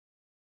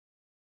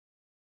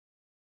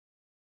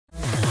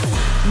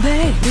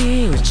Baby,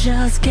 we're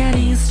just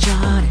getting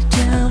started.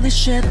 Tell the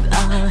shit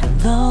out,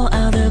 blow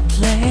out the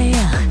play.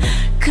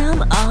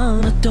 Come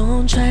on,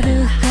 don't try to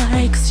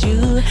hide, 'cause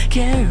you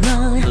can't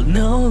run, but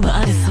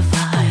nobody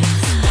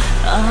survives.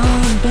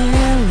 Unbelievable,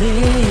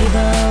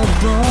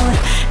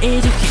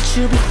 it'll hit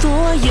you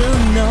before you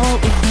know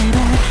it,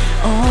 baby.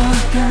 All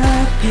the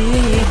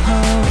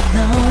people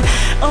know,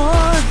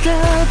 all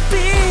the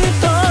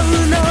people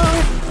know.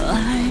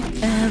 I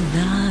am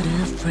not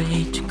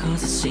afraid to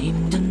cause a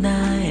scene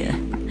tonight.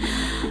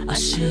 I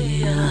should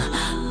you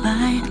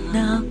by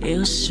now,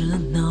 you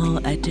should know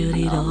I do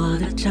it all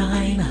the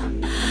time.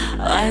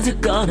 I'm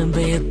gonna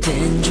be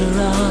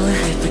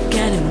dangerous if I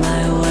get in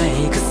my way,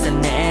 'cause I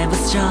never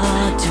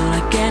stop till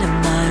I get in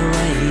my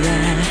way,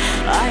 yeah.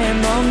 I am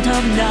on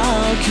top now,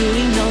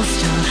 killing no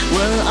star.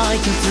 Well, I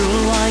can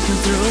through like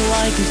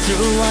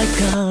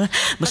a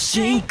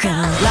machine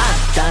gun. La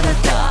da da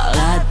da,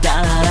 la da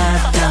da da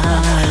da,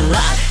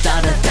 la da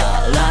da da.